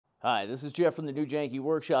Hi, this is Jeff from the new Janky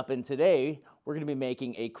Workshop, and today we're going to be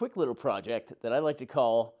making a quick little project that I like to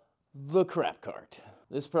call the crap cart.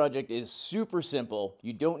 This project is super simple.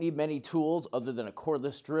 You don't need many tools other than a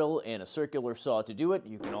cordless drill and a circular saw to do it.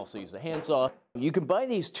 You can also use a handsaw. You can buy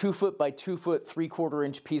these 2 foot by 2 foot 3/4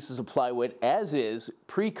 inch pieces of plywood as is,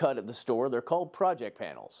 pre-cut at the store. They're called project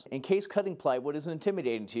panels, in case cutting plywood is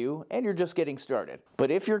intimidating to you and you're just getting started.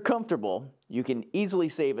 But if you're comfortable, you can easily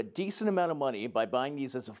save a decent amount of money by buying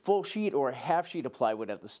these as a full sheet or a half sheet of plywood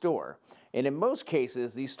at the store. And in most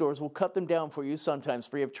cases, these stores will cut them down for you, sometimes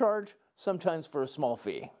free of charge, sometimes for a small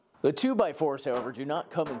fee. The 2x4s, however, do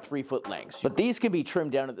not come in 3 foot lengths, but these can be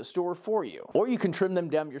trimmed down at the store for you, or you can trim them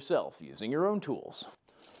down yourself using your own tools.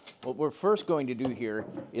 What we're first going to do here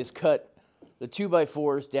is cut the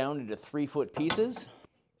 2x4s down into 3 foot pieces.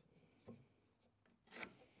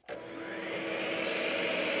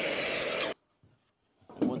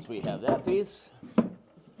 And once we have that piece,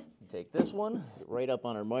 take this one, right up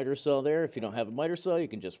on our miter saw there. If you don't have a miter saw, you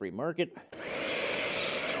can just remark it.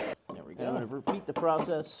 There we go. I'm going to repeat the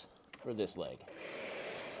process for this leg.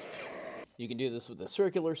 You can do this with a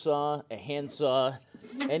circular saw, a hand saw,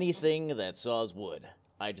 anything that saws wood.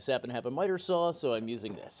 I just happen to have a miter saw, so I'm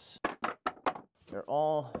using this. They're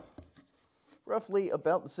all roughly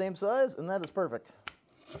about the same size, and that is perfect.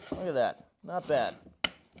 Look at that. Not bad.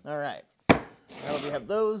 All right. Now that we have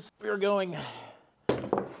those, we're going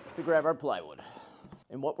to grab our plywood.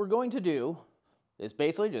 And what we're going to do is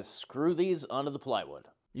basically just screw these onto the plywood.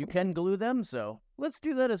 You can glue them, so let's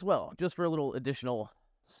do that as well, just for a little additional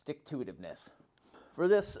stick-to-itiveness. For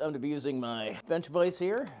this, I'm going to be using my bench vise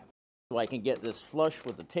here, so I can get this flush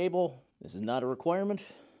with the table. This is not a requirement,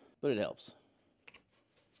 but it helps.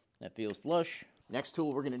 That feels flush. Next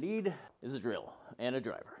tool we're going to need is a drill and a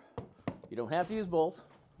driver. You don't have to use both,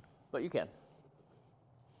 but you can.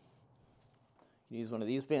 You can use one of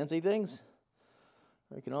these fancy things,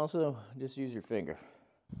 or you can also just use your finger.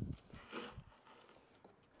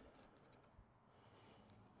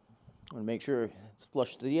 I want to make sure it's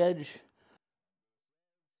flush to the edge.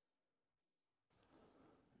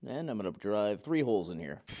 And I'm going to drive 3 holes in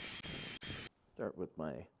here. Start with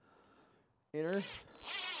my inner.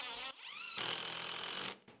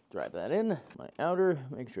 Drive that in. My outer,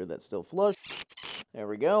 make sure that's still flush. There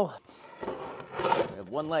we go. I have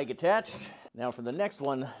one leg attached. Now for the next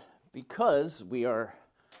one, because we have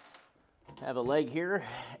a leg here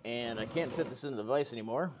and I can't fit this into the vise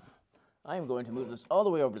anymore, I am going to move this all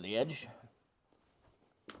the way over to the edge,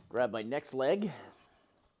 grab my next leg,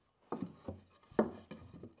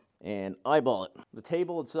 and eyeball it. The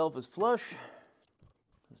table itself is flush.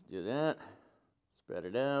 Let's do that. Spread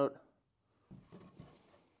it out.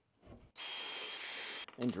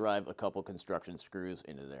 And drive a couple construction screws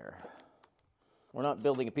into there. We're not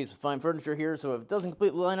building a piece of fine furniture here, so if it doesn't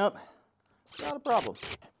completely line up, not a problem.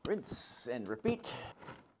 Rinse and repeat.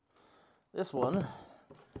 This one,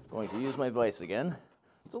 I'm going to use my vise again.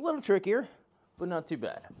 It's a little trickier, but not too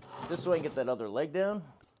bad. Just so I can get that other leg down.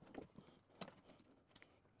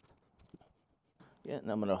 Yeah,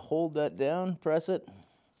 and I'm going to hold that down, press it.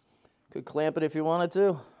 Could clamp it if you wanted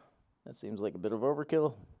to. That seems like a bit of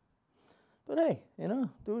overkill. But hey, you know,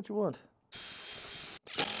 do what you want.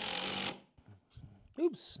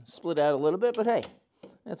 Oops, split out a little bit, but hey,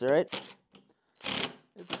 that's all right.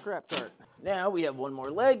 It's a crap cart. Now we have one more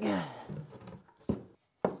leg.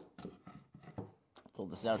 Pull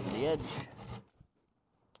this out to the edge.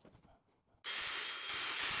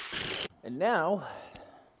 And now,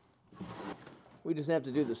 we just have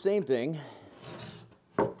to do the same thing,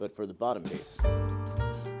 but for the bottom piece.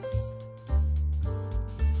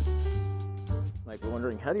 Might be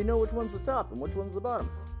wondering, how do you know which one's the top and which one's the bottom?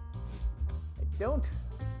 I don't,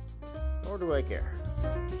 nor do I care.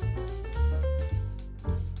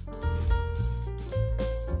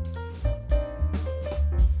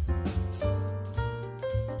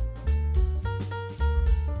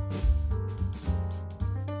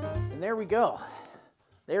 And there we go.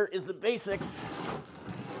 There is the basics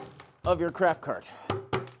of your crap cart.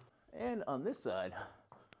 And on this side,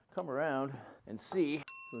 come around and see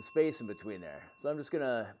some space in between there. So I'm just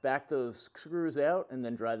gonna back those screws out and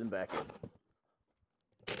then drive them back in.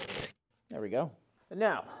 There we go. And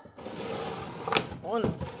now,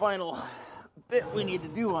 one final bit we need to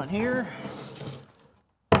do on here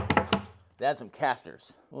is add some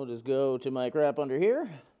casters. We'll just go to my crap under here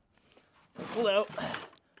and pull out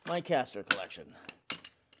my caster collection.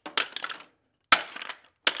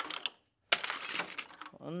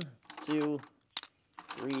 1, 2,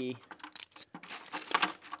 3,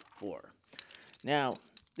 4. Now,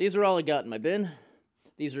 these are all I got in my bin.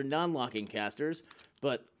 These are non-locking casters,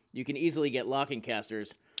 but you can easily get locking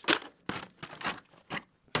casters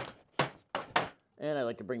And I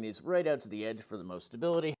like to bring these right out to the edge for the most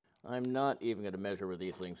stability. I'm not even going to measure where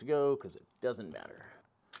these things go because it doesn't matter.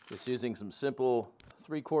 Just using some simple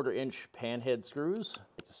 3/4 inch panhead screws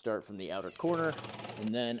to start from the outer corner,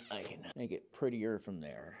 and then I can make it prettier from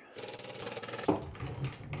there.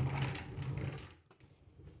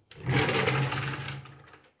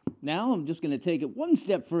 Now I'm just going to take it one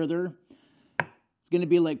step further. It's going to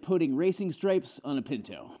be like putting racing stripes on a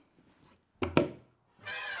Pinto.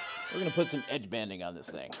 We're going to put some edge banding on this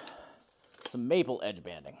thing. Some maple edge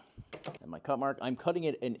banding. And my cut mark, I'm cutting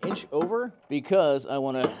it an inch over because I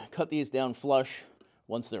want to cut these down flush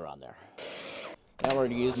once they're on there. Now we're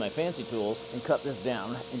going to use my fancy tools and cut this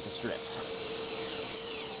down into strips.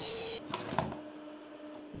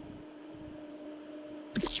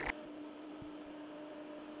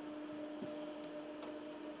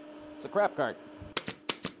 It's a crap cart.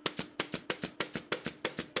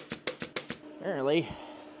 Apparently,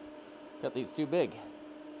 cut these too big.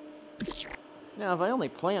 Now, if I only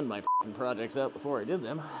planned my projects out before I did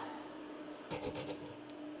them.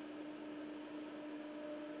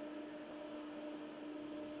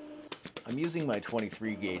 I'm using my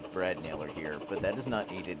 23 gauge brad nailer here, but that is not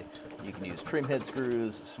needed. You can use trim head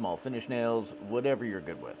screws, small finish nails, whatever you're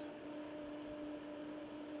good with.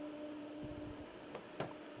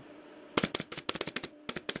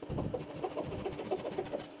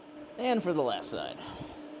 And for the last side.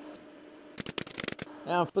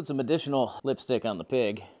 Now put some additional lipstick on the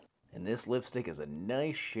pig. And this lipstick is a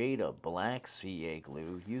nice shade of black CA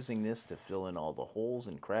glue, using this to fill in all the holes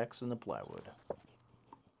and cracks in the plywood.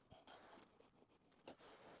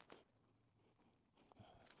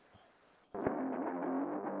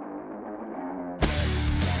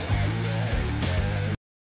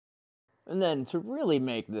 And then to really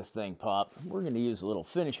make this thing pop, we're going to use a little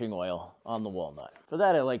finishing oil on the walnut. For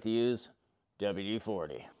that, I like to use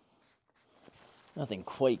WD-40. Nothing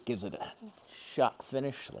quite gives it a shot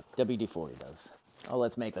finish like WD-40 does. Oh,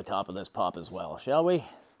 let's make the top of this pop as well, shall we?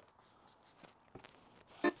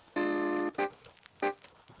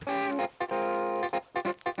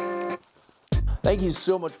 Thank you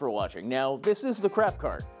so much for watching. Now, this is the crap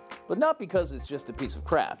cart, but not because it's just a piece of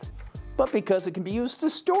crap, but because it can be used to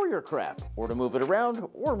store your crap, or to move it around,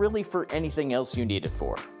 or really for anything else you need it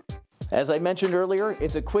for. As I mentioned earlier,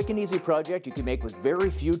 it's a quick and easy project you can make with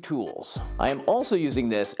very few tools. I am also using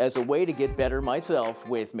this as a way to get better myself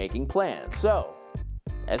with making plans. So,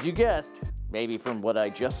 as you guessed, maybe from what I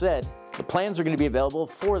just said, the plans are going to be available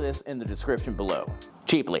for this in the description below.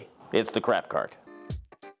 Cheaply, it's the crap cart.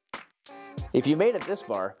 If you made it this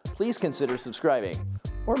far, please consider subscribing,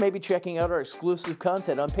 or maybe checking out our exclusive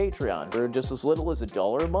content on Patreon for just as little as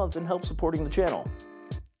 $1 a month and help supporting the channel.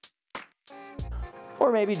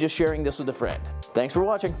 Or maybe just sharing this with a friend. Thanks for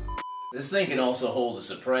watching. This thing can also hold a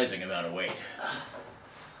surprising amount of weight.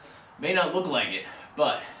 May not look like it,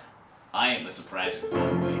 but I am a surprising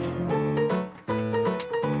amount of weight.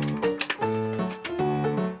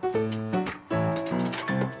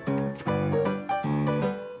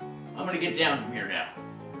 I'm gonna get down from here now.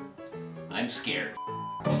 I'm scared.